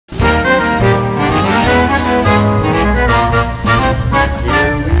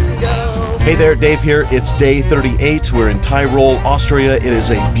Hey there, Dave here. It's day 38. We're in Tyrol, Austria. It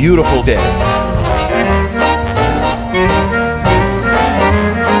is a beautiful day.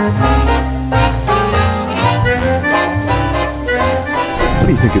 What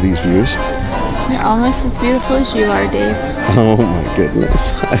do you think of these views? They're almost as beautiful as you are, Dave. Oh my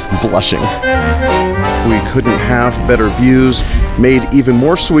goodness, I'm blushing. We couldn't have better views, made even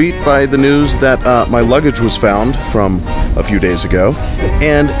more sweet by the news that my luggage was found from a few days ago,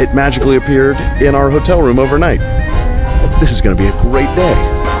 and it magically appeared in our hotel room overnight. This is going to be a great day.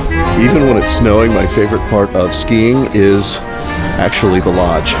 Even when it's snowing, my favorite part of skiing is actually the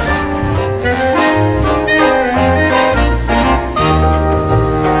lodge.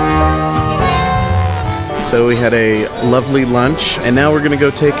 So we had a lovely lunch, and now we're going to go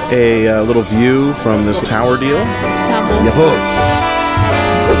take a little view from this tower deal. Yahoo!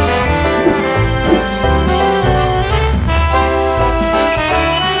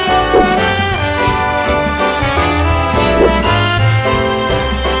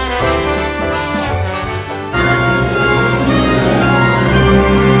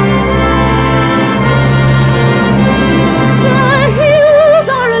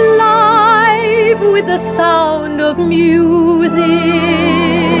 The sound of music.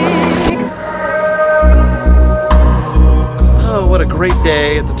 Oh, what a great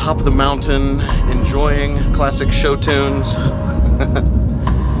day at the top of the mountain, enjoying classic show tunes.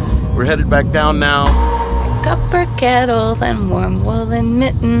 We're headed back down now. Copper kettles and warm woolen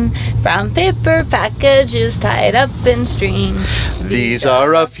mitten, brown paper packages tied up in string. These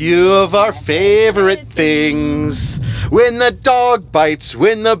are a few of our favorite things. When the dog bites,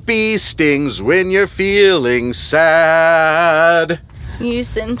 when the bee stings, when you're feeling sad. You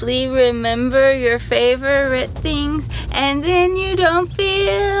simply remember your favorite things, and then you don't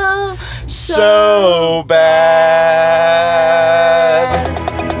feel so bad.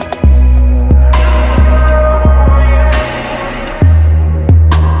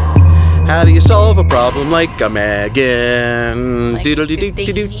 How do you solve a problem like a Megan? I don't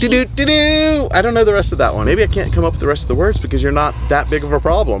know the rest of that one. Maybe I can't come up with the rest of the words because you're not that big of a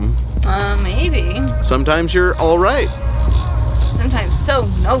problem. Maybe. Sometimes you're all right. Sometimes so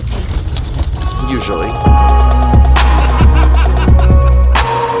naughty. Usually.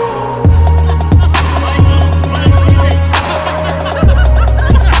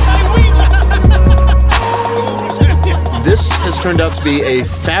 This has turned out to be a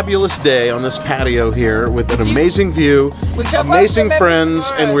fabulous day on this patio here with an amazing view, amazing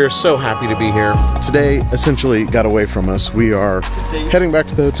friends, and we're so happy to be here. Today essentially got away from us. We are heading back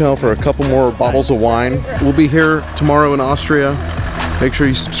to the hotel for a couple more bottles of wine. We'll be here tomorrow in Austria. Make sure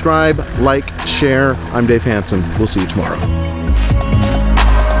you subscribe, like, share. I'm Dave Hanson. We'll see you tomorrow.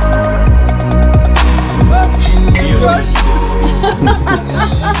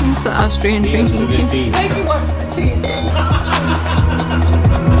 It's the Austrian drinking team.